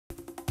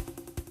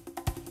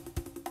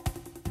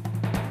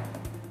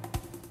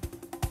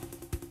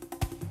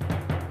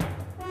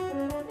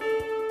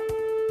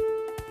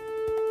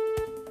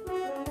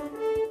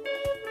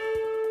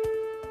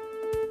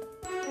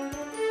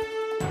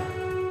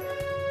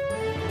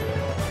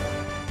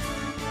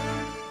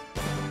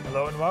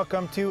Hello and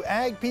welcome to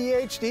Ag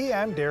PhD.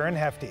 I'm Darren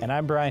Hefty. And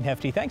I'm Brian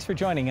Hefty. Thanks for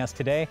joining us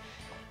today.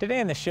 Today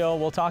in the show,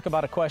 we'll talk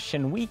about a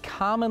question we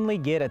commonly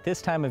get at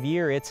this time of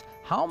year. It's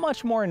how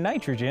much more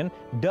nitrogen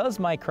does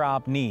my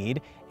crop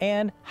need,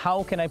 and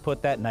how can I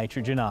put that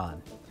nitrogen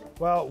on?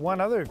 Well, one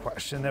other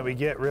question that we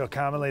get real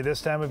commonly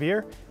this time of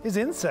year is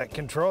insect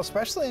control,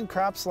 especially in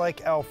crops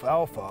like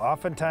alfalfa.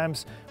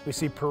 Oftentimes we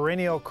see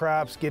perennial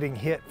crops getting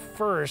hit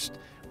first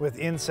with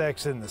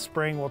insects in the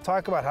spring. We'll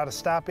talk about how to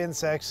stop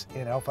insects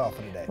in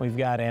alfalfa today. We've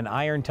got an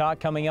iron talk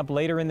coming up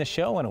later in the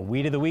show and a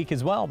weed of the week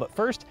as well. But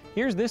first,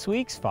 here's this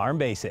week's Farm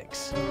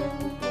Basics.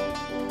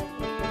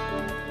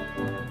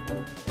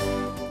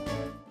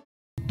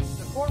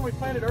 The corn we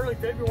planted early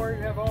February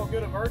have all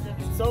good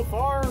emergence. So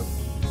far,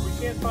 we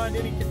can't find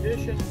any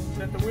condition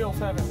that the wheels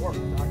haven't worked.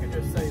 I can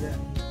just say that.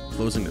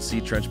 Closing the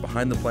seed trench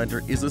behind the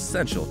planter is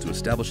essential to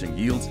establishing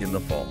yields in the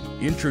fall.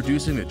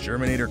 Introducing the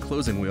Germinator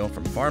Closing Wheel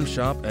from Farm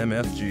Shop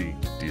MFG.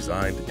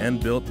 Designed and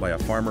built by a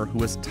farmer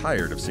who is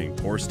tired of seeing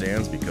poor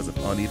stands because of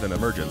uneven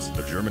emergence,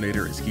 the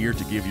Germinator is here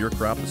to give your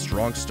crop the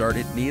strong start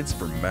it needs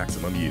for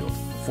maximum yield.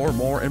 For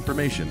more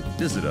information,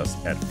 visit us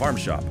at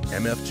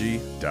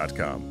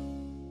farmshopmfg.com.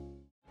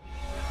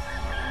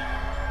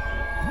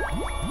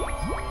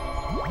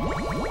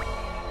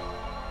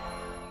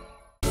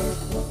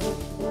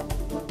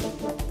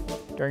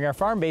 During our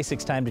Farm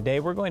Basics time today,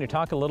 we're going to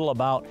talk a little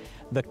about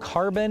the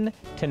carbon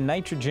to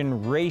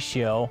nitrogen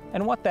ratio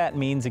and what that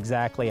means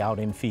exactly out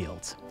in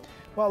fields.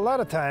 Well, a lot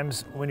of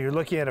times when you're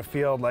looking at a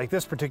field, like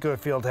this particular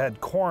field had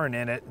corn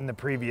in it in the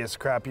previous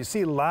crop, you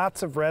see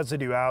lots of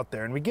residue out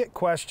there, and we get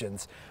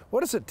questions. What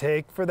does it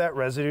take for that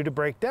residue to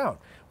break down?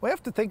 We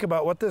have to think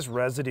about what this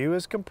residue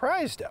is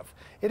comprised of.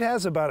 It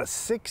has about a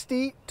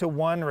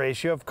 60-to-1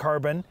 ratio of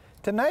carbon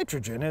to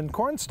nitrogen in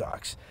corn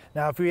stalks.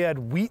 Now, if we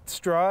had wheat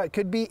straw, it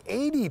could be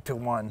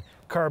 80-to-1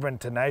 carbon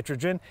to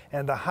nitrogen,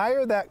 and the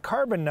higher that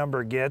carbon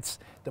number gets,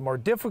 the more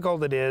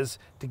difficult it is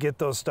to get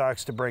those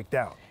stalks to break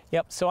down.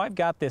 Yep, so I've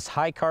got this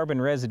high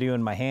carbon residue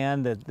in my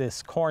hand,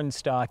 this corn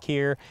stalk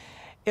here.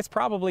 It's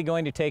probably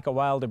going to take a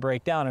while to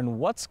break down, and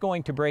what's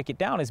going to break it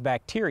down is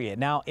bacteria.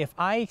 Now, if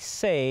I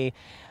say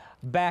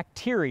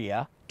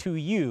bacteria to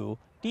you,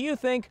 do you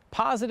think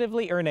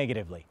positively or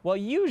negatively? Well,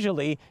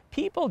 usually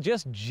people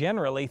just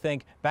generally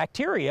think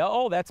bacteria,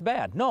 oh, that's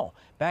bad. No,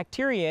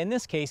 bacteria in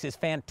this case is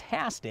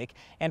fantastic,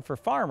 and for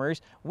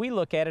farmers, we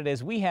look at it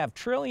as we have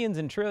trillions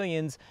and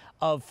trillions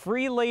of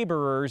free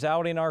laborers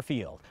out in our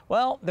field.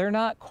 Well, they're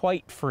not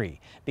quite free,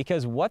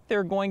 because what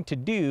they're going to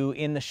do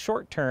in the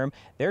short term,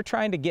 they're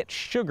trying to get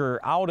sugar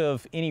out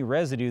of any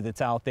residue that's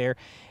out there.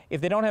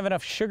 If they don't have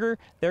enough sugar,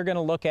 they're going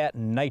to look at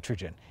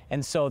nitrogen.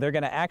 And so they're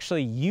going to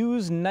actually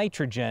use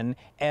nitrogen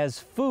as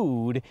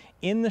food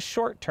in the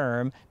short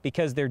term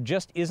because there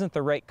just isn't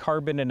the right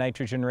carbon to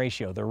nitrogen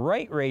ratio. The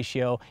right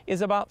ratio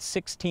is about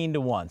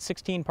 16-to-1,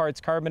 16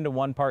 parts carbon to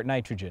 1 part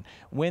nitrogen.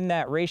 When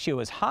that ratio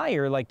is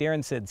higher, like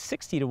Darren said,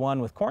 60-to-1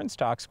 with corn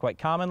stalks quite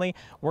commonly,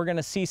 we're going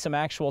to see some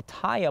actual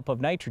tie-up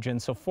of nitrogen.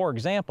 So for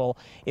example,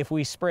 if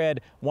we spread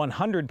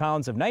 100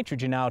 pounds of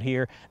nitrogen out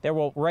here, there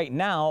will right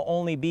now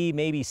only be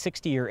maybe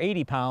 60 or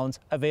 80 pounds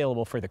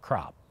available for the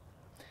crop.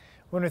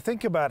 When we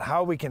think about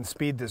how we can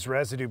speed this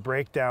residue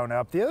breakdown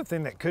up, the other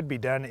thing that could be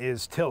done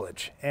is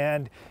tillage.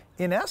 And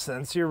in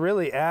essence, you're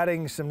really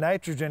adding some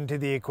nitrogen to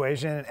the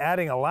equation and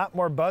adding a lot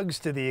more bugs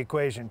to the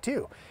equation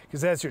too.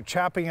 Because as you're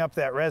chopping up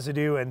that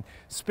residue and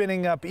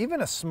spinning up even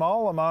a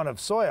small amount of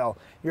soil,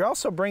 you're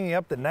also bringing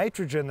up the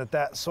nitrogen that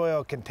that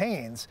soil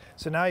contains.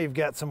 So now you've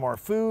got some more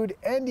food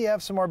and you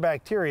have some more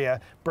bacteria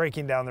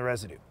breaking down the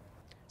residue.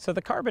 So the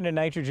carbon to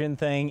nitrogen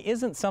thing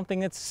isn't something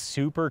that's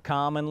super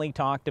commonly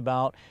talked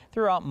about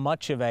throughout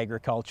much of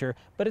agriculture,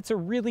 but it's a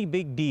really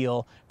big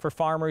deal for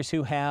farmers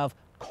who have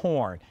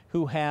corn,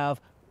 who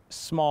have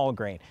small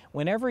grain.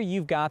 Whenever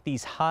you've got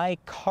these high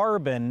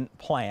carbon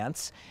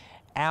plants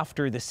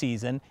after the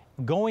season,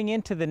 going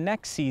into the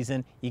next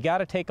season, you got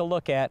to take a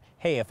look at,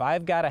 hey, if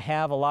I've got to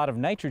have a lot of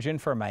nitrogen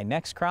for my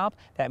next crop,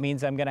 that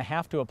means I'm going to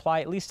have to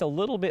apply at least a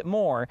little bit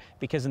more,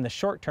 because in the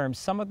short term,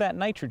 some of that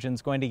nitrogen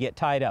is going to get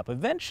tied up.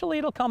 Eventually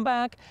it'll come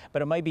back,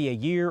 but it might be a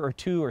year or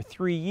 2 or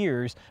 3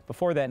 years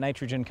before that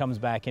nitrogen comes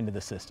back into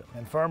the system.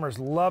 And farmers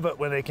love it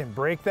when they can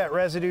break that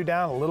residue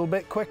down a little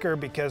bit quicker,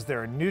 because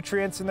there are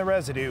nutrients in the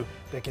residue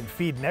that can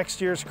feed next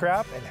year's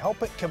crop and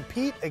help it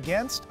compete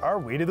against our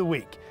weed of the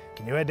week.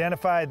 Can you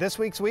identify this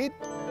week's weed?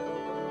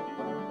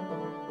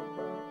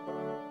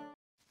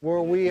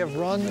 Where we have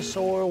run the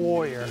Soil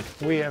Warrior,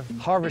 we have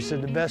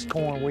harvested the best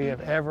corn we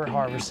have ever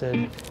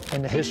harvested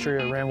in the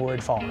history of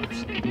Wrenwood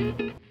Farms.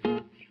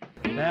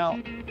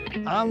 Now,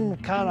 I'm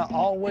kind of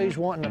always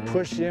wanting to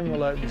push the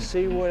envelope to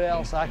see what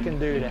else I can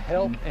do to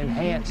help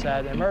enhance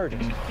that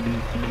emergence.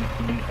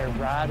 Their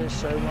ride is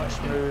so much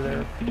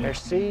smoother. Their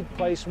seed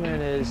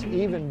placement is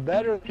even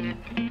better.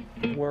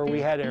 Where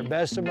we had our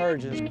best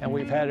emergence and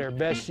we've had our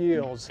best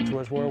yields, which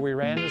was where we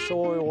ran the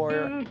Soil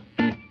Warrior.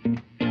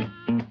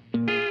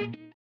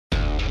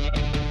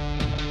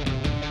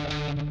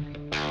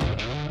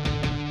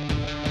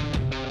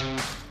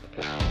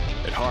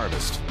 At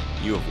Harvest,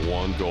 you have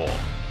one goal: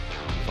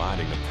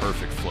 finding the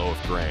perfect flow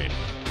of grain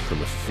from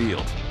the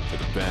field to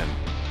the bin.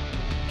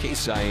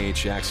 Case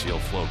IH axial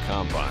flow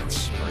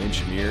combines are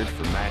engineered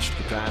for matched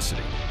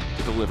capacity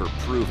to deliver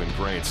proven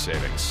grain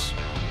savings,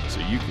 so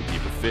you can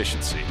keep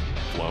efficiency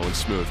flowing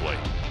smoothly.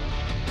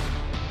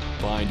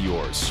 Find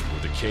yours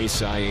with the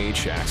Case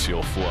IH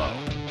axial flow.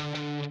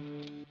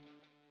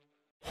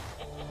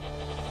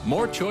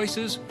 More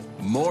choices,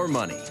 more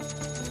money.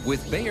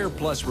 With Bayer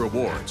Plus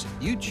Rewards,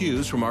 you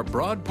choose from our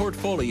broad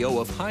portfolio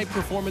of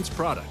high-performance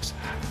products.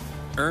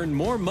 Earn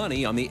more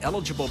money on the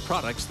eligible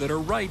products that are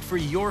right for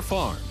your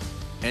farm.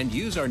 And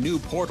use our new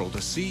portal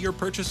to see your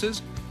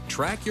purchases,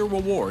 track your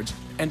rewards,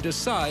 and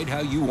decide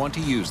how you want to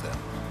use them.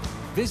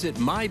 Visit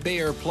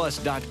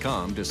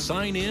mybayerplus.com to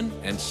sign in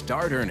and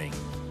start earning.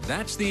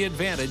 That's the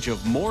advantage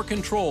of more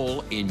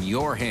control in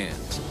your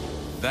hands.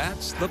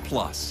 That's the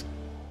plus.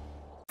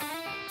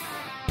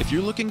 If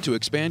you're looking to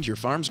expand your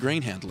farm's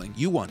grain handling,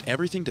 you want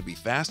everything to be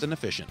fast and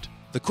efficient.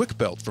 The Quick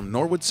Belt from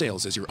Norwood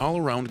Sales is your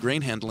all-around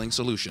grain handling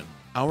solution.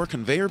 Our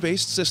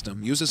conveyor-based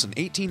system uses an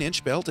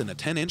 18-inch belt and a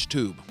 10-inch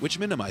tube, which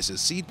minimizes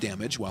seed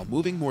damage while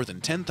moving more than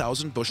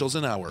 10,000 bushels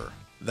an hour.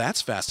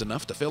 That's fast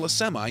enough to fill a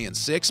semi in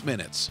 6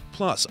 minutes.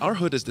 Plus, our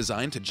hood is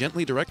designed to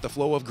gently direct the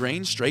flow of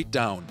grain straight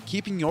down,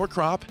 keeping your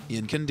crop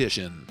in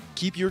condition.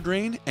 Keep your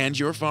grain and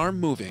your farm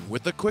moving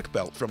with the Quick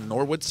Belt from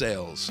Norwood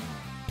Sales.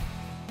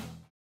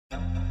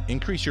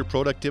 Increase your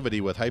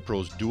productivity with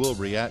Hypro's dual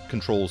react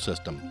control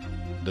system.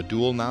 The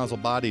dual nozzle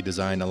body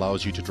design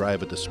allows you to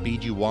drive at the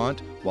speed you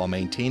want while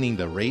maintaining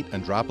the rate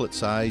and droplet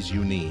size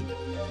you need.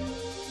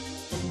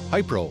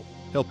 Hypro,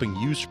 helping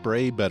you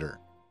spray better.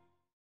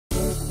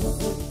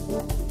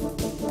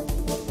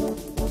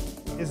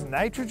 Is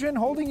nitrogen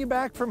holding you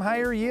back from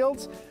higher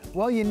yields?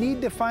 Well, you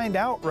need to find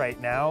out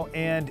right now,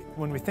 and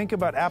when we think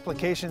about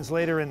applications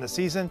later in the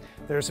season,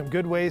 there are some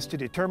good ways to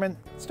determine,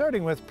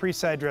 starting with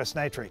pre-sidedress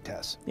nitrate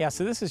tests. Yeah,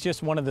 so this is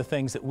just one of the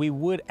things that we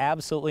would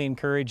absolutely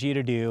encourage you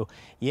to do.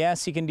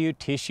 Yes, you can do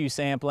tissue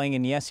sampling,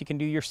 and yes, you can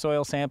do your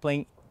soil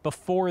sampling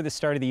before the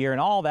start of the year,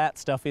 and all that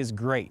stuff is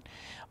great.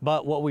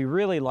 But what we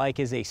really like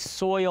is a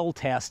soil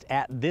test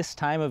at this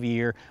time of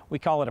year. We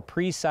call it a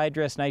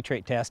pre-sidedress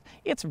nitrate test.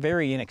 It's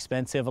very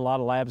inexpensive. A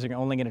lot of labs are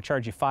only going to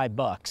charge you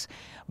 $5.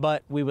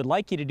 But we would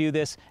like you to do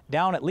this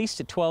down at least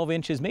to 12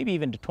 inches, maybe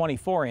even to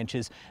 24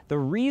 inches. The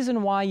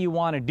reason why you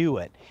want to do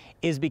it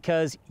is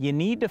because you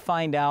need to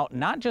find out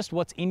not just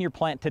what's in your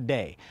plant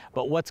today,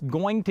 but what's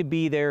going to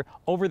be there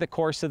over the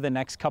course of the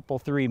next couple,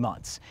 3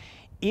 months.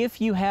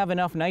 If you have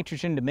enough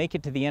nitrogen to make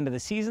it to the end of the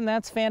season,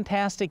 that's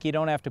fantastic. You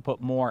don't have to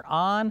put more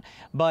on.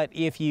 But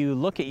if you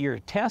look at your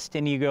test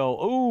and you go,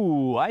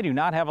 ooh, I do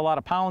not have a lot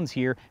of pounds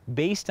here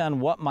based on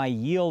what my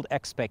yield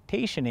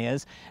expectation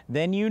is,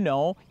 then you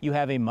know you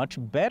have a much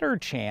better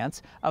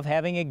chance of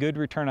having a good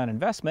return on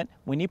investment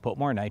when you put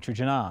more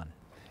nitrogen on.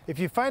 If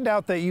you find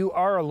out that you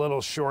are a little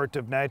short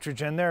of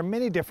nitrogen, there are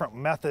many different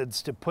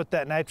methods to put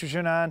that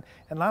nitrogen on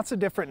and lots of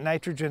different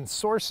nitrogen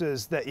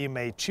sources that you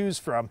may choose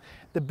from.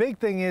 The big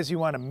thing is you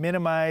want to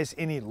minimize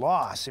any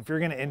loss. If you're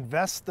going to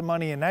invest the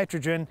money in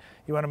nitrogen,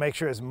 you want to make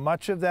sure as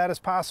much of that as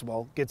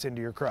possible gets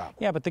into your crop.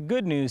 Yeah, but the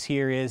good news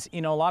here is,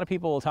 you know, a lot of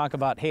people will talk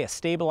about, hey, a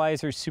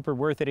stabilizer is super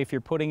worth it if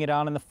you're putting it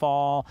on in the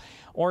fall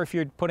or if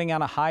you're putting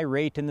on a high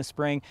rate in the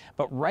spring.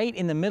 But right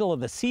in the middle of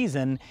the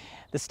season,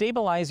 the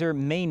stabilizer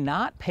may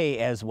not pay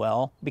as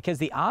well because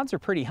the odds are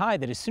pretty high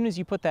that as soon as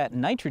you put that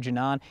nitrogen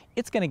on,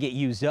 it's going to get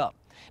used up.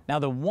 Now,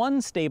 the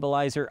one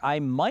stabilizer I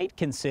might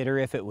consider,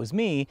 if it was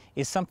me,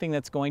 is something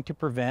that's going to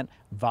prevent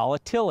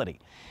volatility.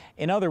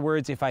 In other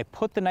words, if I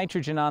put the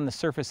nitrogen on the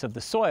surface of the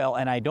soil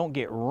and I don't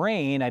get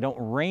rain, I don't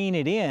rain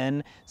it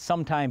in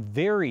sometime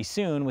very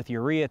soon. With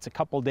urea, it's a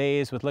couple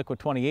days. With liquid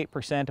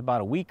 28%,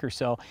 about a week or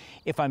so.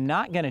 If I'm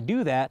not going to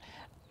do that,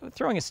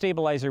 throwing a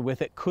stabilizer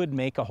with it could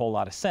make a whole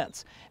lot of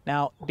sense.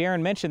 Now,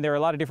 Darren mentioned there are a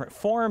lot of different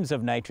forms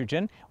of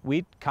nitrogen.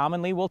 We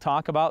commonly will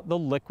talk about the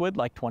liquid,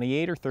 like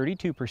 28 or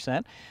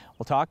 32%.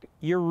 We'll talk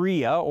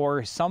urea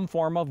or some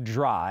form of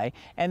dry.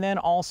 And then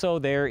also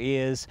there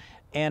is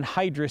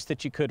anhydrous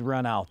that you could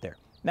run out there.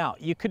 Now,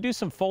 you could do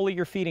some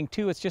foliar feeding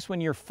too. It's just when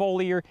you're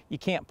foliar, you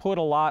can't put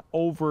a lot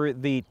over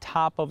the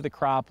top of the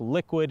crop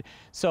liquid.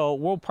 So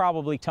we'll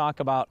probably talk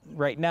about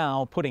right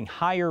now putting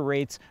higher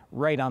rates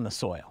right on the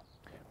soil.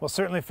 Well,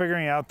 certainly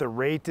figuring out the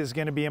rate is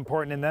going to be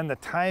important, and then the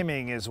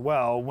timing as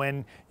well.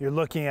 When you're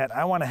looking at,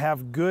 I want to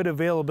have good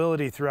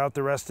availability throughout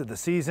the rest of the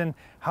season,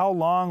 how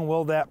long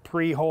will that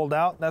hold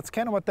out? That's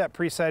kind of what that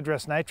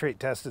pre-sidedress nitrate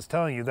test is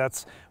telling you.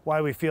 That's why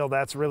we feel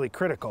that's really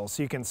critical,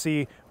 so you can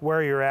see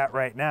where you're at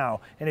right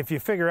now. And if you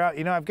figure out,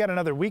 you know, I've got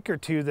another week or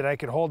two that I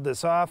could hold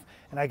this off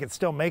and I could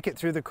still make it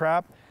through the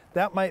crop,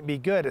 that might be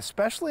good,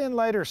 especially in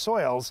lighter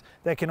soils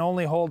that can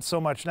only hold so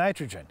much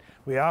nitrogen.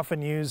 We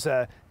often use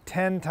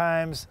 10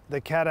 times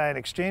the cation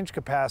exchange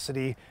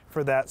capacity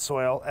for that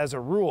soil as a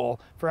rule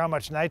for how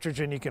much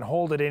nitrogen you can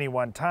hold at any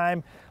one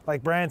time.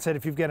 Like Brian said,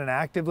 if you've got an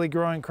actively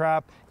growing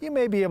crop, you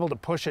may be able to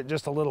push it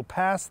just a little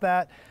past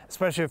that,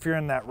 especially if you're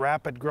in that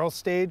rapid growth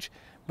stage.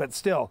 but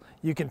still,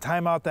 you can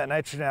time out that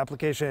nitrogen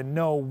application and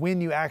know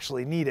when you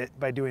actually need it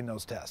by doing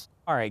those tests.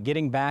 All right,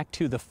 getting back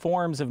to the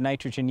forms of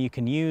nitrogen you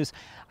can use,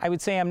 I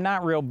would say I'm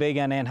not real big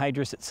on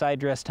anhydrous at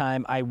side dress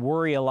time. I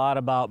worry a lot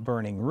about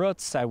burning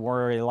roots. I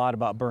worry a lot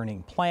about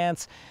burning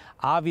plants.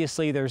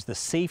 Obviously, there's the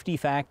safety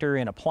factor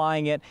in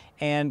applying it,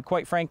 and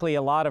quite frankly,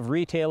 a lot of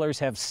retailers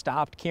have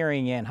stopped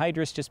carrying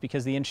anhydrous just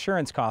because the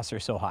insurance costs are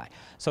so high.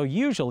 So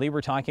usually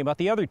we're talking about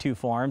the other two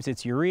forms.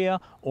 It's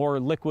urea or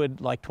liquid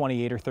like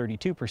 28 or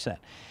 32%.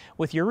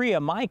 With urea,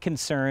 my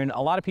concern,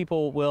 a lot of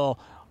people will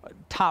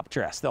top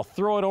dress. They'll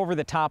throw it over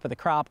the top of the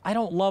crop. I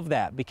don't love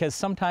that because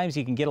sometimes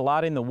you can get a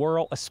lot in the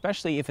whorl,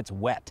 especially if it's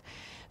wet.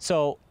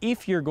 So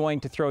if you're going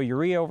to throw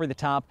urea over the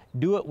top,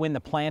 do it when the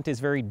plant is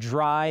very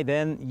dry.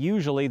 Then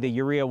usually the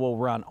urea will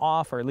run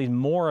off, or at least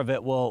more of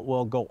it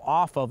will go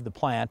off of the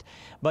plant.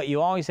 But you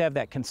always have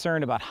that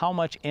concern about how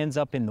much ends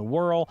up in the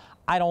whorl.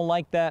 I don't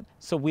like that,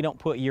 so we don't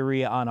put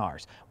urea on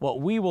ours. What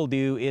we will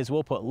do is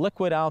we'll put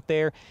liquid out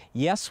there.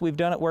 Yes, we've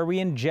done it where we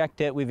inject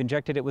it. We've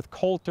injected it with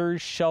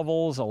coulters,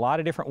 shovels, a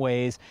lot of different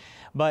ways.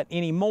 But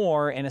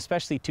anymore, and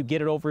especially to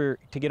get over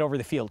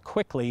the field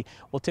quickly,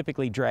 we'll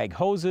typically drag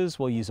hoses,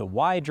 we'll use a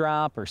Y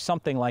drop or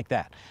something like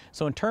that.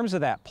 So in terms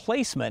of that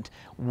placement,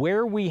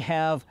 where we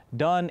have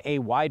done a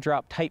Y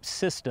drop type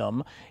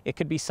system, it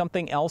could be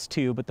something else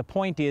too, but the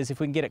point is if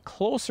we can get it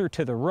closer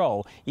to the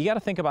row, you got to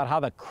think about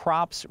how the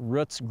crop's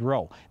roots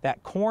grow.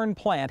 That corn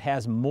plant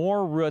has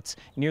more roots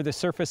near the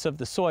surface of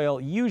the soil,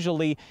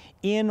 usually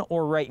in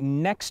or right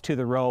next to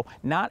the row,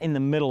 not in the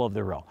middle of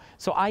the row.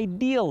 So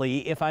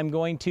ideally, if I'm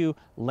going to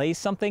lay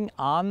something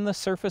on the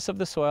surface of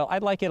the soil,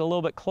 I'd like it a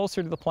little bit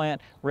closer to the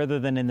plant rather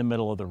than in the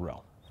middle of the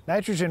row.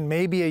 Nitrogen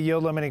may be a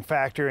yield limiting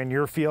factor in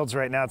your fields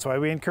right now. That's why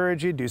we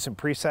encourage you to do some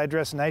pre-side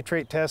dress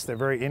nitrate tests. They're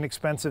very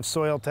inexpensive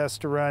soil tests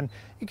to run.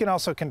 You can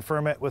also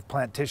confirm it with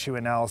plant tissue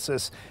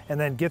analysis and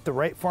then get the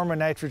right form of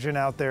nitrogen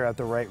out there at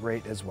the right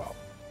rate as well.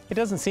 It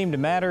doesn't seem to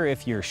matter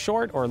if you're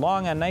short or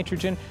long on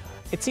nitrogen.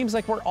 It seems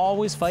like we're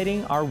always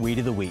fighting our weed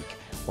of the week.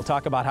 We'll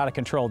talk about how to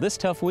control this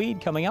tough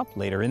weed coming up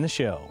later in the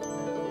show.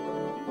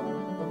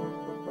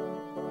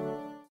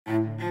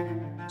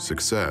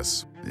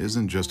 Success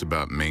isn't just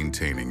about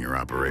maintaining your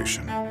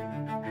operation,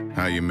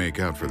 how you make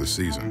out for the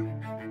season,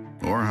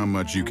 or how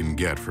much you can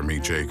get from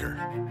each acre.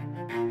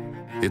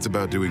 It's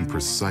about doing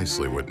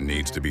precisely what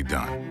needs to be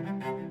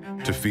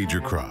done to feed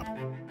your crop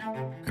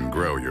and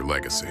grow your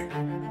legacy,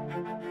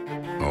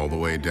 all the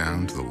way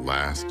down to the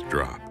last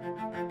drop.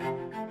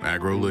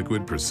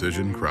 AgroLiquid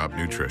Precision Crop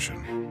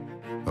Nutrition.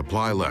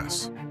 Apply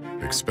less,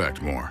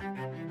 expect more.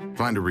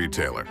 Find a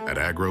retailer at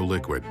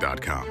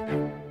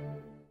agroliquid.com.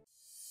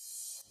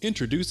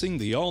 Introducing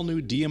the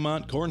all-new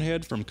Diamant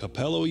Cornhead from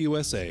Capello,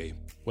 USA.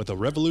 With a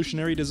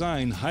revolutionary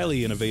design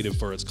highly innovative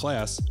for its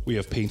class, we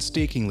have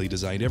painstakingly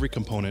designed every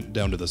component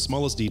down to the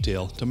smallest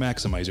detail to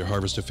maximize your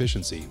harvest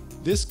efficiency.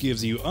 This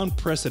gives you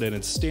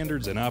unprecedented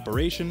standards in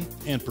operation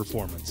and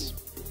performance.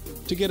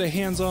 To get a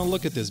hands-on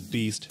look at this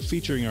beast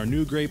featuring our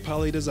new gray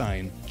poly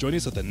design, join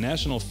us at the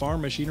National Farm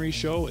Machinery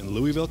Show in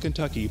Louisville,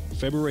 Kentucky,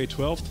 February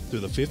 12th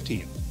through the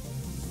 15th.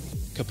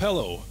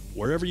 Capello,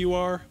 wherever you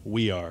are,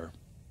 we are.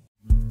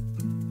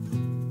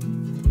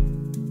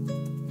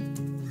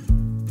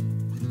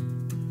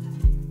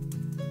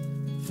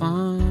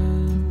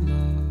 Find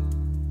love,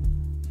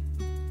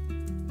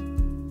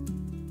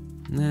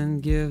 and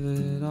then give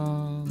it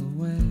all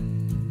away.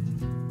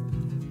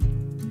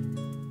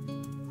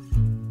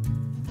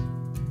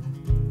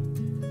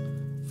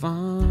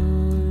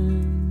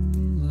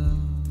 Find love,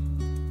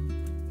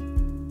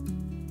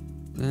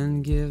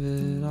 then give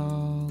it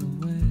all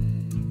away.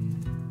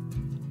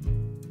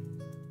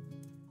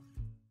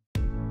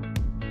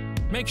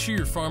 Make sure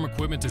your farm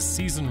equipment is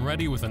season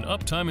ready with an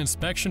uptime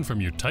inspection from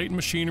your Titan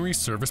Machinery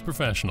service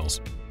professionals.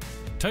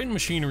 Titan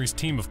Machinery's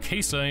team of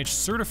Case IH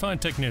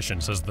certified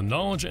technicians has the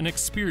knowledge and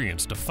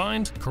experience to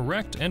find,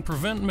 correct, and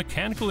prevent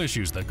mechanical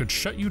issues that could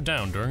shut you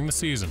down during the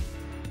season.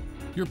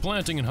 Your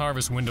planting and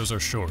harvest windows are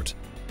short.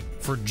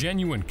 For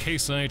genuine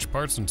Case IH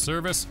parts and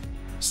service,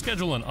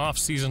 schedule an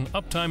off-season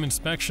uptime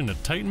inspection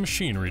at Titan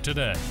Machinery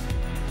today.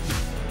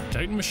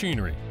 Titan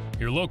Machinery,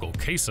 your local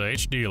Case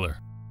IH dealer.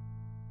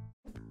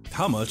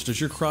 How much does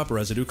your crop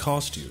residue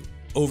cost you?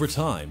 Over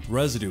time,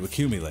 residue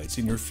accumulates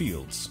in your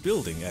fields,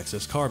 building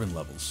excess carbon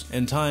levels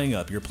and tying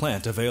up your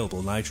plant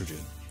available nitrogen.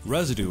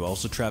 Residue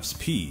also traps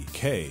P,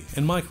 K,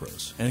 and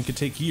micros and can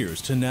take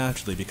years to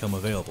naturally become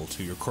available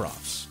to your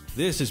crops.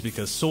 This is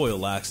because soil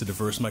lacks the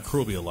diverse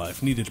microbial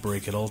life needed to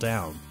break it all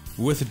down.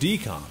 With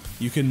Decomp,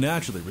 you can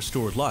naturally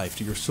restore life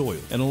to your soil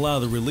and allow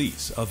the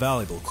release of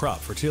valuable crop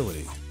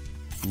fertility.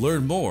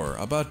 Learn more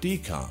about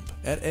Decomp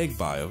at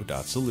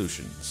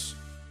eggbio.solutions.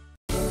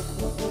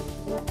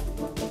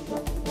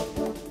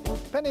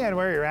 Depending on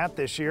where you're at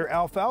this year,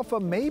 alfalfa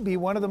may be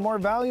one of the more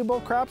valuable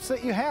crops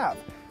that you have.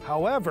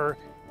 However,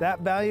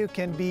 that value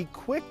can be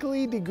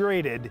quickly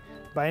degraded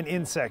by an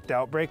insect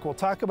outbreak. We'll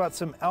talk about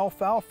some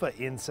alfalfa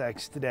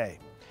insects today.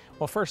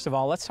 Well, first of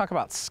all, let's talk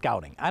about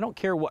scouting. I don't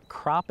care what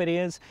crop it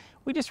is.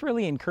 We just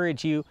really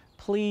encourage you,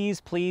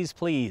 please, please,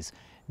 please,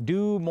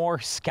 do more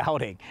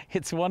scouting.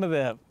 It's one of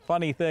the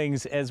funny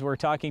things as we're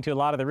talking to a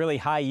lot of the really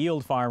high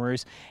yield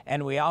farmers,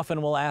 and we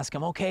often will ask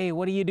them, okay,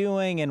 what are you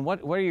doing and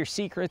what are your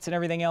secrets and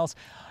everything else?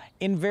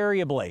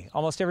 Invariably,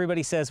 almost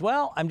everybody says,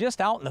 well, I'm just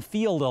out in the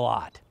field a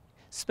lot.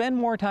 Spend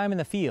more time in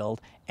the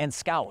field and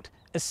scout,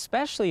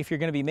 especially if you're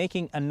going to be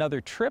making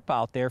another trip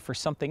out there for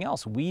something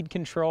else, weed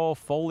control,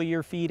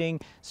 foliar feeding,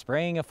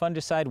 spraying a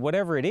fungicide,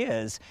 whatever it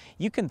is.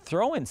 You can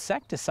throw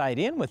insecticide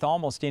in with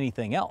almost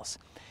anything else.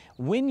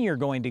 When you're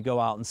going to go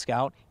out and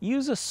scout,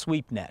 use a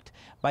sweep net.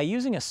 By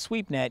using a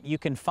sweep net, you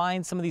can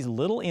find some of these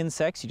little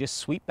insects. You just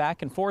sweep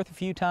back and forth a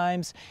few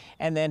times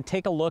and then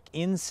take a look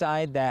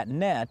inside that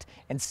net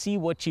and see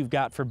what you've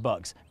got for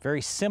bugs.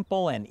 Very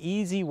simple and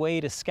easy way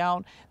to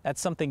scout.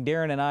 That's something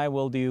Darren and I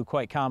will do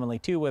quite commonly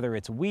too, whether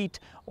it's wheat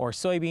or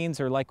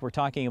soybeans or like we're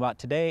talking about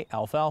today,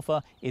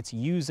 alfalfa, it's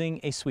using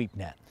a sweep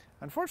net.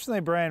 Unfortunately,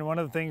 Brian, one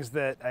of the things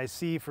that I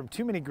see from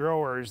too many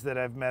growers that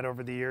I've met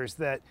over the years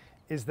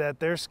is that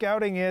their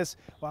scouting is,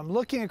 well, I'm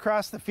looking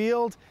across the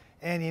field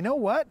and you know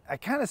what? I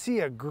kind of see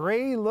a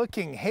gray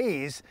looking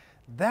haze.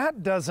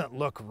 That doesn't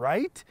look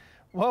right.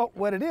 Well,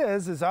 what it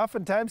is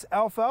oftentimes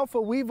alfalfa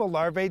weevil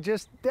larvae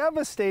just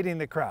devastating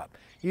the crop.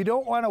 You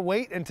don't want to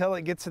wait until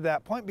it gets to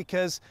that point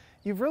because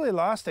you've really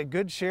lost a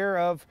good share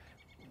of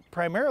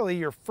primarily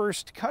your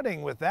first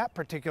cutting with that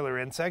particular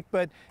insect,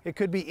 but it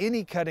could be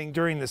any cutting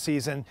during the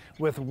season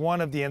with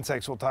one of the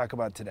insects we'll talk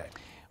about today.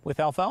 With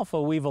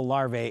alfalfa weevil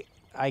larvae,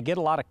 I get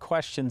a lot of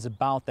questions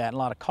about that and a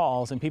lot of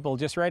calls, and people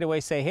just right away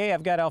say, hey,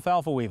 I've got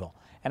alfalfa weevil.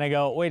 And I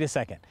go, wait a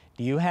second,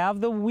 do you have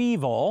the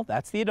weevil,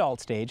 that's the adult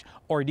stage,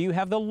 or do you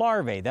have the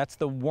larvae, that's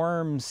the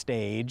worm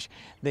stage,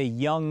 the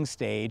young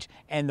stage,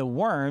 and the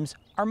worms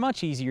are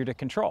much easier to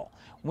control.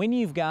 When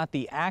you've got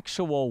the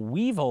actual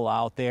weevil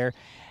out there,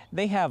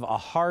 they have a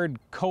hard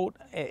coat.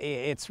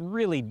 It's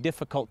really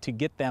difficult to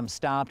get them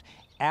stopped.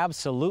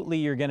 Absolutely,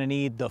 you're going to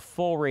need the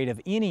full rate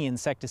of any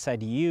insecticide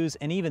to use,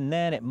 and even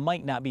then it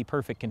might not be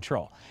perfect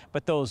control.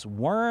 But those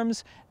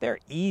worms, they're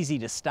easy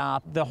to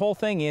stop. The whole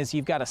thing is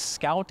you've got to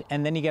scout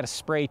and then you got to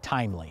spray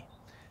timely.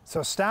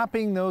 So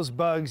stopping those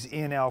bugs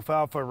in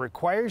alfalfa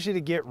requires you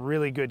to get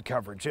really good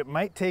coverage. It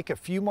might take a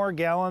few more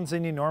gallons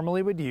than you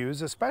normally would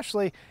use,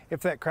 especially if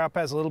that crop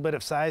has a little bit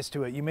of size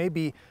to it. You may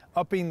be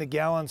upping the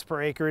gallons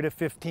per acre to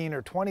 15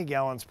 or 20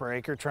 gallons per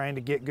acre trying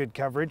to get good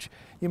coverage.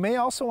 You may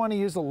also want to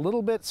use a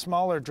little bit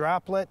smaller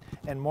droplet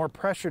and more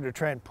pressure to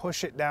try and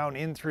push it down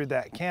in through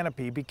that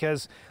canopy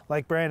because,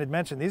 like Brian had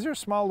mentioned, these are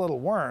small little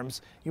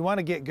worms. You want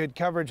to get good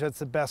coverage. That's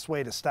the best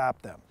way to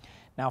stop them.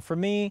 Now for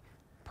me,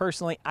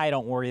 personally, I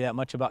don't worry that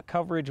much about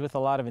coverage with a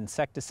lot of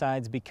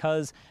insecticides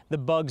because the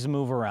bugs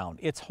move around.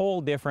 It's whole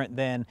different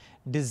than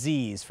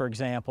disease, for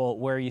example,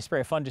 where you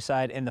spray a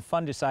fungicide and the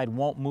fungicide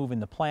won't move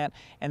in the plant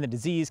and the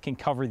disease can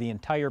cover the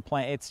entire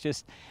plant. It's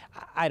just,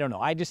 I don't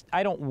know. I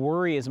don't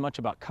worry as much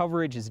about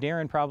coverage as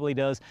Darren probably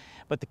does,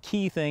 but the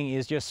key thing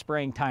is just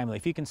spraying timely.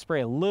 If you can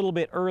spray a little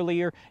bit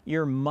earlier,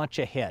 you're much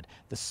ahead.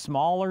 The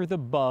smaller the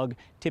bug,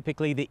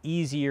 typically the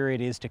easier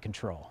it is to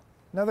control.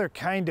 Another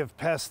kind of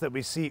pest that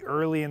we see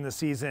early in the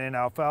season in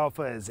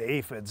alfalfa is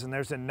aphids, and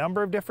there's a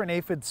number of different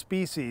aphid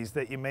species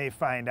that you may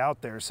find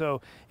out there.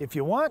 So if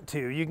you want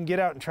to, you can get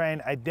out and try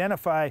and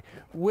identify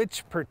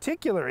which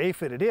particular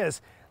aphid it is.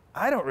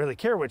 I don't really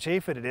care which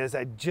aphid it is,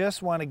 I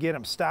just want to get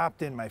them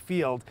stopped in my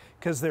field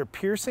because they're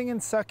piercing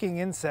and sucking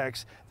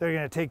insects. They're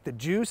going to take the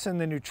juice and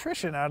the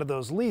nutrition out of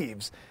those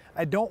leaves.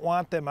 I don't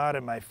want them out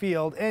in my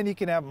field, and you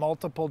can have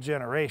multiple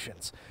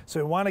generations. So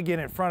we want to get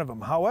in front of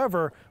them.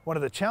 However, one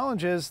of the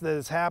challenges that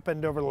has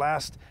happened over the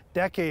last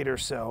decade or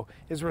so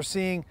is we're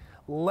seeing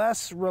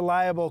less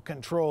reliable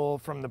control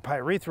from the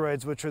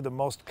pyrethroids, which are the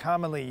most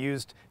commonly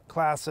used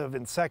class of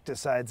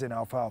insecticides in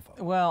alfalfa.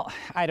 Well,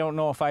 I don't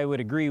know if I would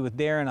agree with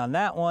Darren on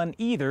that one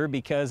either,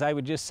 because I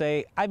would just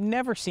say I've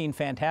never seen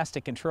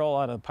fantastic control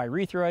out of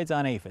pyrethroids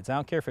on aphids. I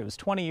don't care if it was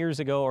 20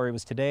 years ago or it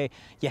was today.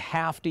 You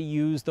have to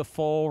use the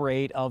full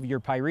rate of your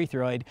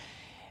pyrethroid.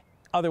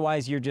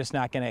 Otherwise, you're just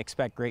not going to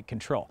expect great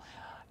control.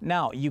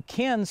 Now, you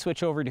can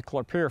switch over to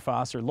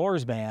chlorpyrifos or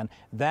Lorsban.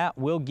 That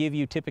will give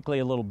you typically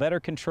a little better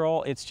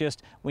control. It's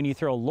just when you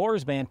throw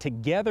Lorsban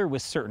together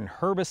with certain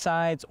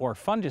herbicides or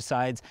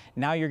fungicides,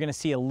 now you're going to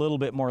see a little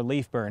bit more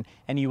leaf burn.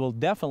 And you will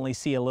definitely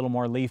see a little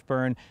more leaf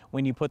burn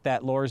when you put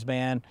that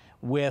Lorsban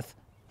with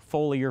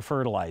foliar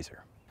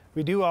fertilizer.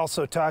 We do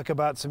also talk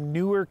about some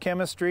newer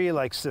chemistry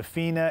like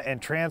Safina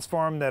and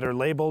Transform that are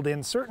labeled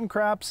in certain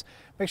crops.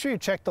 Make sure you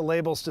check the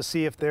labels to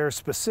see if they're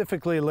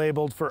specifically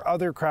labeled for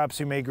other crops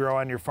you may grow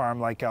on your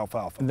farm like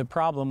alfalfa. And the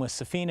problem with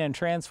Safina and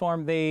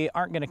Transform, they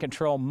aren't going to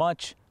control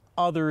much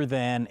other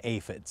than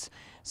aphids.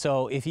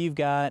 So if you've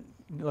got,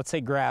 let's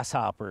say,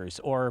 grasshoppers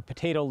or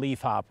potato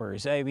leaf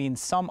hoppers, I mean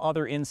some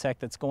other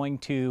insect that's going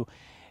to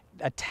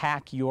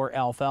attack your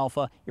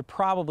alfalfa, you're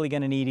probably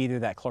going to need either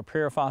that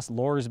chlorpyrifos,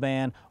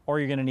 Lorsban, or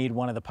you're going to need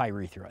one of the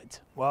pyrethroids.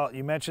 Well,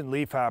 you mentioned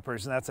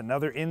leafhoppers, and that's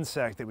another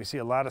insect that we see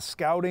a lot of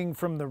scouting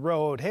from the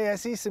road. Hey, I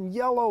see some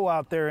yellow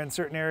out there in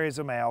certain areas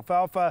of my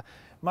alfalfa.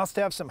 Must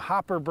have some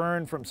hopper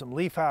burn from some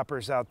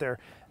leafhoppers out there.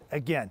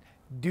 Again,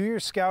 Do your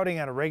scouting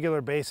on a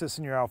regular basis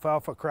in your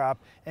alfalfa crop,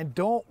 and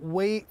don't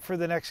wait for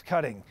the next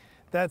cutting.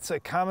 That's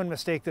a common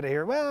mistake that I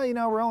hear. Well, you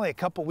know, we're only a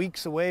couple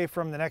weeks away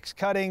from the next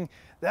cutting.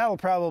 That'll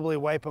probably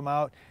wipe them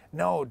out.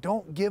 No,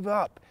 don't give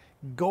up.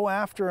 Go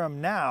after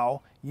them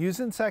now. Use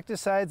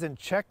insecticides and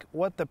check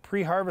what the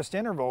pre-harvest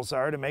intervals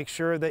are to make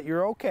sure that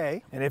you're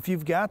okay. And if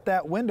you've got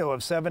that window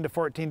of 7 to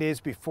 14 days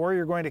before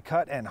you're going to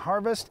cut and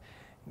harvest,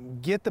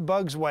 get the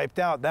bugs wiped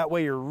out. That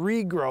way your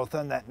regrowth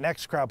on that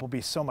next crop will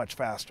be so much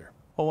faster.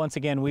 Well, once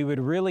again, we would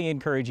really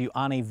encourage you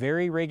on a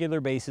very regular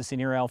basis in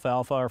your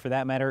alfalfa, or for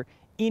that matter,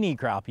 any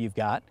crop you've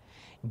got,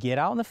 get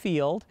out in the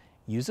field,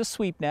 use a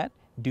sweep net,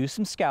 do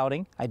some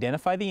scouting,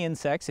 identify the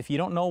insects. If you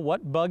don't know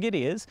what bug it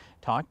is,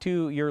 talk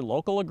to your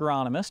local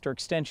agronomist or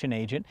extension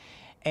agent.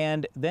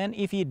 And then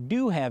if you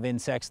do have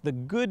insects, the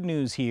good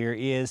news here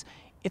is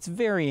it's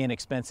very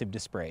inexpensive to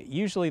spray.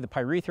 Usually the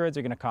pyrethroids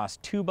are going to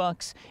cost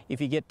 $2.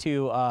 If you get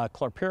to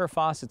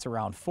chlorpyrifos, it's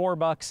around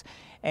 $4.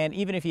 And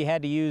even if you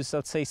had to use,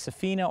 let's say,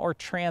 Safina or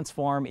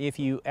Transform, if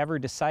you ever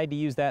decide to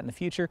use that in the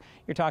future,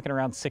 you're talking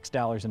around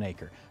 $6 an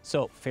acre.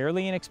 So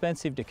fairly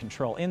inexpensive to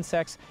control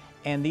insects,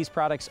 and these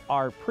products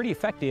are pretty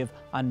effective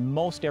on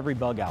most every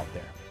bug out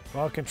there.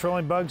 Well,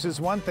 controlling bugs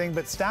is one thing,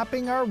 but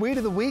stopping our weed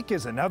of the week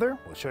is another.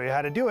 We'll show you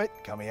how to do it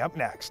coming up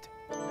next.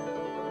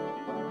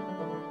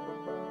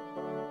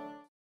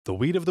 The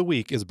Weed of the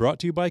Week is brought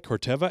to you by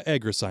Corteva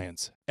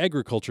Agriscience,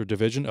 Agriculture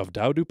Division of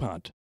Dow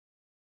DuPont.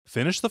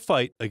 Finish the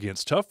fight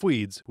against tough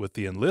weeds with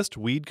the Enlist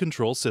Weed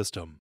Control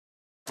System.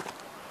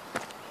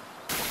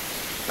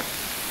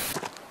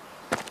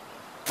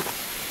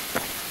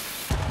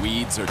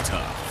 Weeds are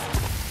tough,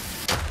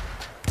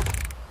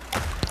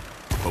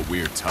 but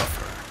we're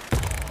tougher.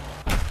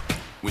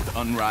 With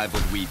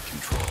unrivaled weed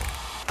control,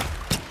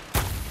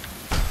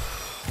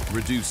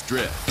 reduced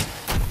drift,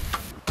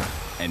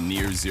 and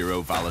near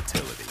zero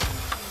volatility.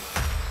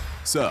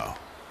 So,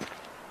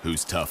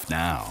 who's tough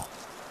now?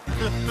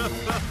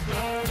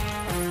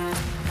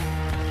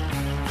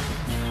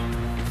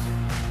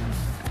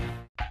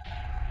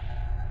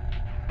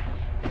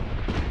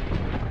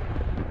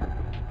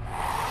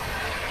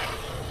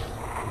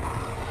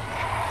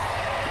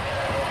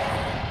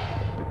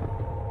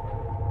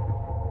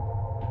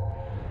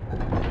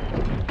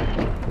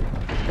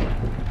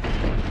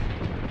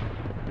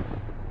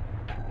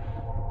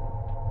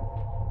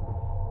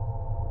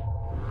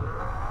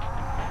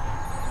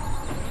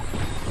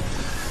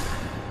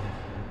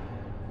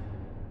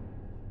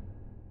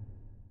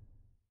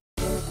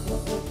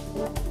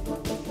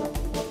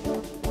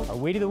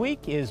 Weed of the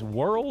week is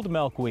Whorled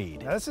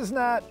Milkweed. Now, this is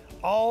not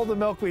all the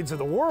milkweeds of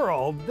the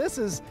world. This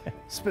is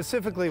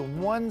specifically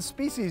one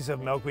species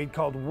of milkweed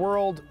called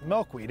Whorled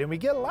Milkweed. And we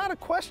get a lot of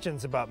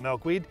questions about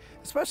milkweed,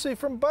 especially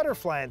from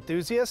butterfly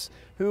enthusiasts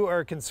who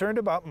are concerned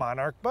about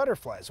monarch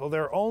butterflies. Well,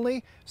 there are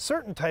only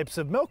certain types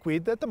of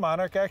milkweed that the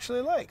monarch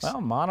actually likes.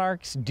 Well,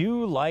 monarchs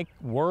do like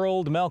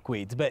whorled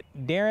milkweeds, but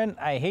Darren,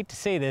 I hate to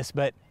say this,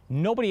 but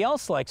nobody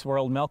else likes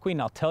whorled milkweed,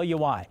 and I'll tell you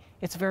why.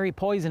 It's very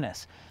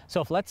poisonous.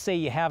 So if, let's say,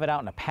 you have it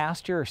out in a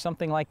pasture or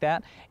something like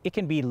that, it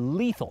can be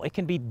lethal. It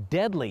can be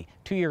deadly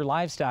to your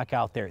livestock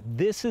out there.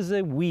 This is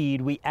a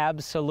weed we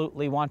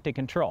absolutely want to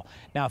control.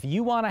 Now, if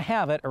you want to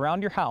have it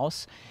around your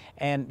house,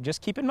 and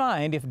just keep in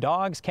mind, if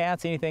dogs,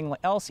 cats, anything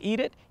else eat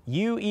it,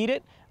 you eat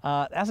it,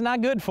 that's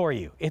not good for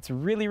you. It's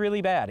really,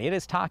 really bad. It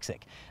is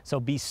toxic. So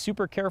be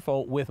super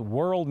careful with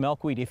whorled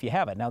milkweed if you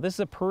have it. Now, this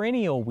is a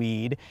perennial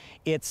weed.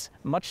 It's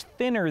much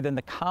thinner than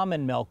the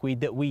common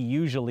milkweed that we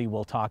usually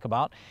will talk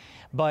about,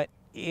 but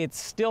it's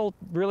still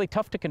really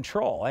tough to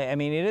control. I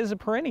mean, it is a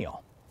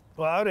perennial.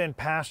 Well, out in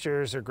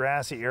pastures or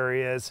grassy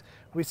areas,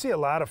 we see a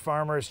lot of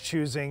farmers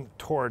choosing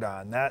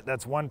Tordon.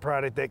 That's one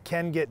product that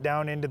can get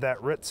down into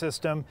that root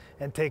system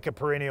and take a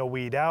perennial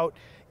weed out.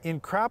 In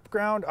crop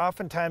ground,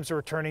 oftentimes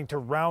we're turning to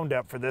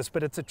Roundup for this,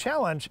 but it's a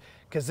challenge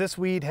because this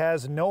weed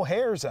has no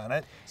hairs on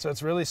it, so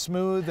it's really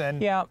smooth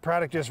and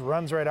product just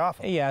runs right off.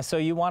 Yeah, so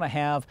you want to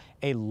have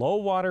a low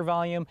water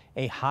volume,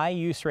 a high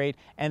use rate,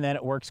 and then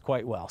it works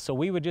quite well. So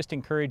we would just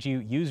encourage you,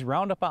 use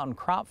Roundup out in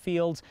crop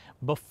fields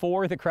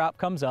before the crop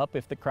comes up,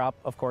 if the crop,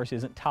 of course,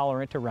 isn't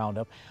tolerant to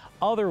Roundup.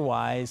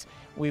 Otherwise,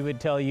 we would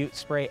tell you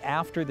spray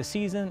after the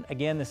season.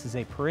 Again, this is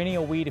a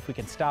perennial weed. If we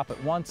can stop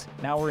it once,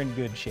 now we're in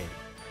good shape.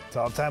 That's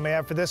all the time we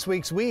have for this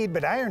week's weed,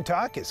 but Iron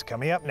Talk is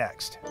coming up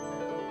next.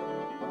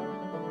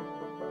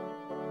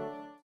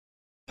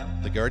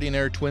 The Guardian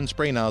Air Twin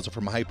Spray Nozzle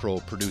from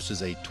Hypro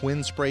produces a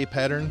twin spray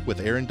pattern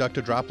with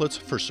air-inducted droplets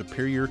for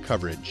superior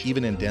coverage,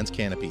 even in dense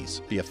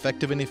canopies. Be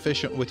effective and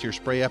efficient with your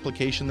spray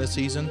application this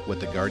season with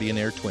the Guardian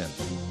Air Twin.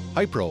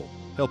 Hypro,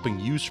 helping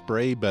you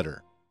spray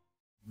better.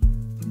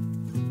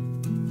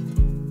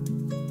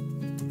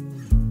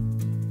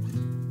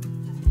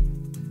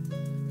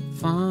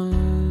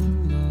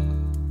 Find love,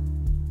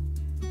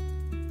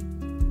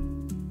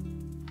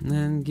 and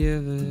then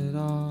give it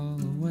all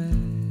away.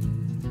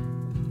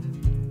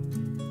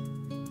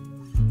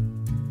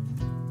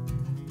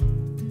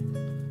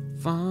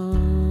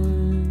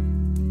 Find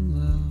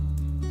love,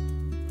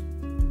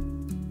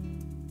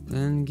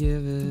 then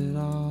give it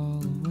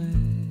all away.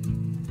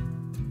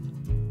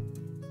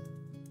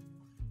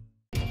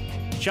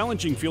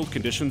 Challenging field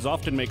conditions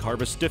often make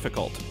harvest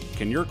difficult.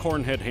 Can your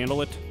corn head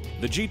handle it?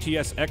 The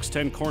GTS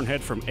X10 corn head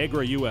from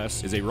Agra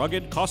US is a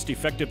rugged,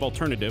 cost-effective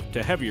alternative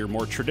to heavier,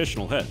 more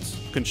traditional heads.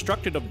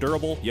 Constructed of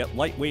durable yet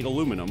lightweight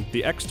aluminum,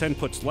 the X10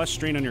 puts less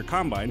strain on your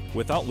combine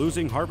without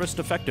losing harvest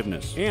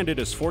effectiveness. And it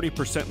is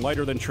 40%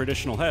 lighter than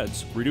traditional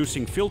heads,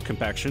 reducing field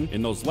compaction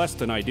in those less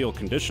than ideal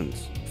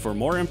conditions. For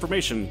more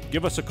information,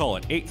 give us a call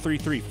at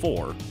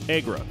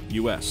 8334-AGRA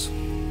US.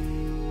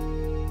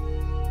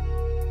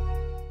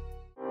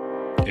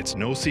 It's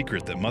no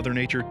secret that Mother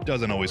Nature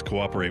doesn't always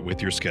cooperate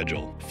with your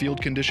schedule. Field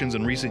conditions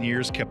in recent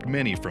years kept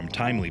many from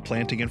timely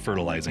planting and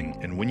fertilizing,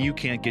 and when you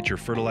can't get your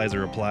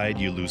fertilizer applied,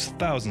 you lose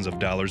thousands of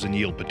dollars in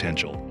yield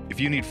potential. If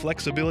you need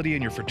flexibility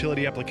in your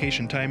fertility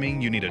application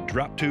timing, you need a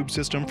drop tube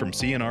system from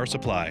C&R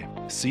Supply.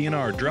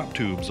 C&R drop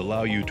tubes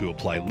allow you to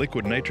apply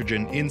liquid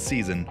nitrogen in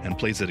season and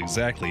place it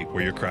exactly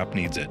where your crop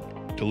needs it.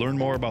 To learn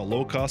more about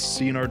low-cost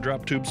C&R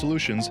drop tube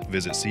solutions,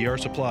 visit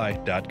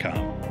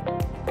crsupply.com.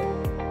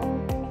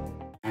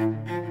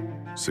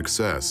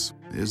 Success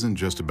isn't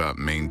just about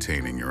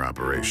maintaining your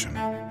operation,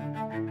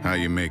 how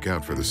you make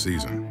out for the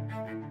season,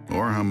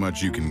 or how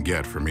much you can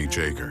get from each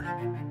acre.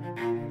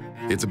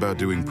 It's about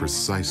doing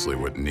precisely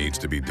what needs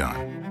to be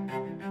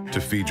done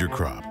to feed your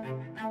crop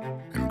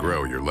and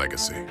grow your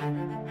legacy,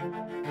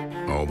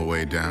 all the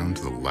way down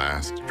to the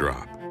last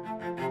drop.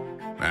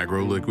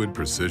 AgroLiquid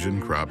Precision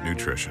Crop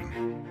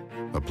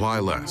Nutrition. Apply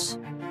less,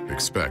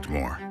 expect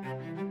more.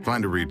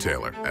 Find a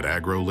retailer at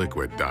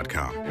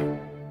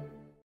agroliquid.com.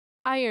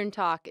 Iron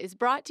Talk is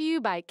brought to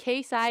you by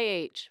Case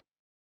IH.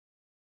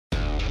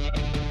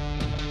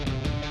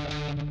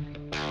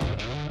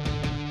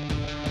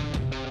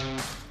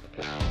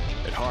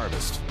 At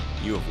Harvest,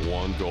 you have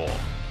one goal: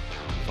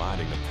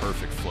 finding the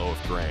perfect flow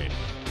of grain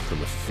from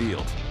the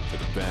field to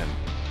the bin.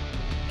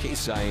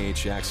 Case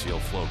IH axial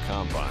flow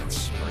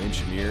combines are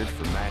engineered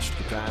for matched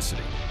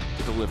capacity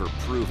to deliver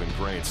proven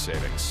grain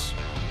savings,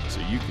 so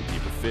you can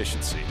keep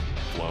efficiency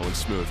flowing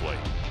smoothly.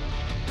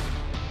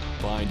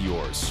 Find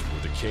yours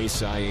with the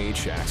Case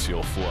IH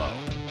axial flow.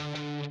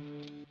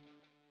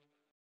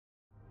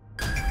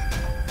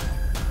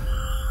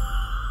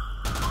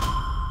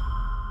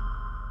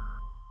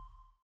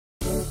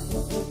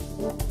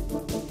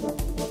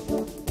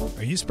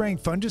 Are you spraying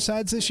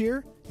fungicides this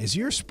year? Is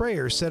your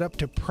sprayer set up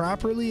to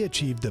properly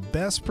achieve the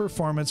best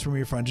performance from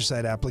your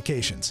fungicide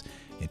applications?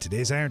 In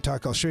today's Iron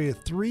Talk, I'll show you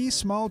 3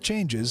 small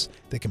changes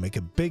that can make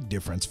a big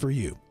difference for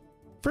you.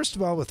 First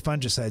of all, with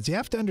fungicides, you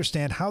have to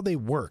understand how they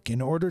work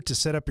in order to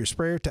set up your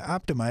sprayer to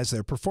optimize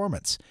their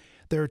performance.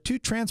 There are 2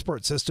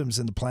 transport systems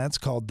in the plants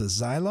called the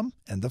xylem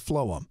and the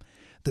phloem.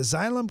 The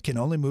xylem can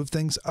only move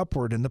things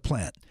upward in the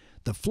plant.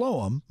 The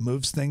phloem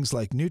moves things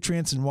like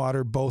nutrients and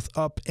water both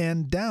up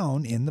and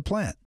down in the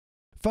plant.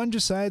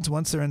 Fungicides,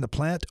 once they're in the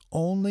plant,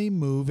 only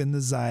move in the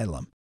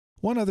xylem.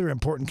 One other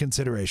important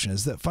consideration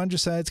is that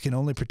fungicides can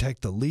only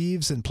protect the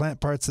leaves and plant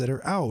parts that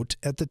are out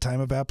at the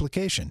time of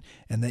application,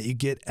 and that you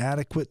get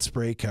adequate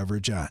spray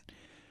coverage on.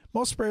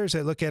 Most sprayers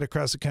I look at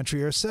across the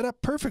country are set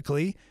up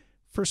perfectly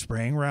for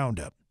spraying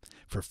Roundup.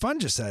 For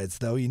fungicides,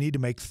 though, you need to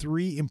make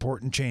 3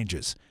 important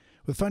changes.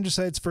 With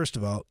fungicides, first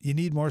of all, you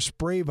need more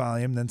spray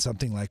volume than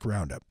something like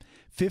Roundup.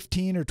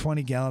 15 or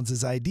 20 gallons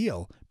is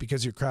ideal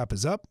because your crop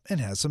is up and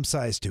has some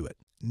size to it.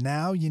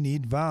 Now you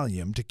need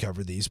volume to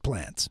cover these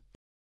plants.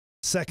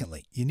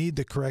 Secondly, you need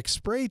the correct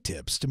spray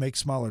tips to make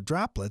smaller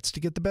droplets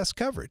to get the best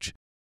coverage.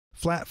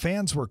 Flat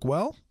fans work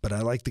well, but I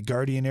like the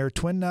Guardian Air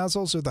Twin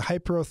nozzles or the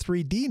Hypro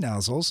 3D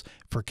nozzles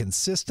for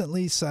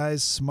consistently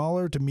sized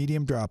smaller to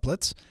medium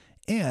droplets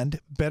and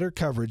better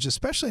coverage,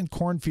 especially in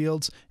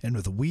cornfields and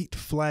with wheat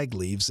flag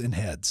leaves and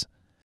heads.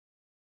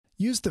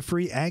 Use the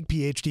free Ag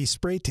PhD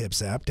Spray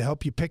Tips app to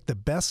help you pick the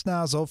best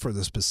nozzle for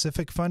the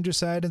specific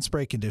fungicide and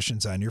spray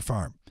conditions on your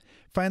farm.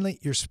 Finally,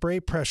 your spray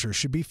pressure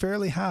should be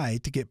fairly high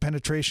to get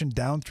penetration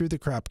down through the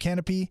crop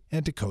canopy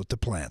and to coat the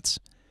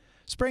plants.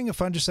 Spraying a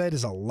fungicide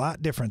is a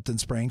lot different than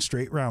spraying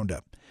straight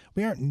Roundup.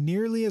 We aren't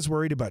nearly as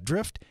worried about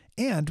drift,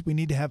 and we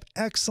need to have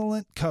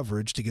excellent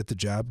coverage to get the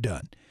job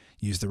done.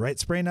 Use the right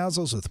spray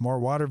nozzles with more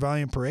water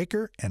volume per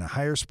acre and a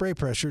higher spray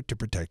pressure to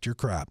protect your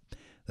crop.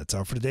 That's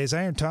all for today's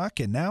Iron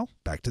Talk, and now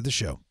back to the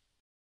show.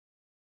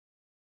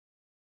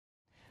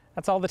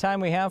 That's all the time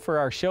we have for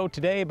our show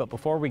today, but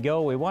before we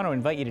go, we want to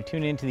invite you to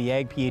tune in to the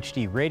Ag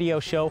PhD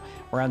radio show.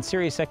 We're on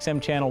Sirius XM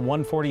channel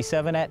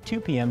 147 at 2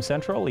 p.m.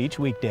 Central each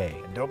weekday.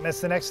 And don't miss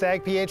the next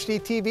Ag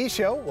PhD TV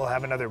show. We'll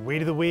have another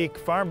Weed of the Week,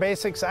 Farm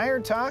Basics,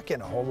 Iron Talk,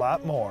 and a whole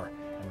lot more.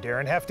 I'm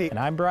Darren Hefty. And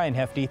I'm Brian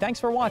Hefty. Thanks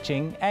for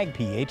watching Ag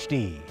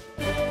PhD.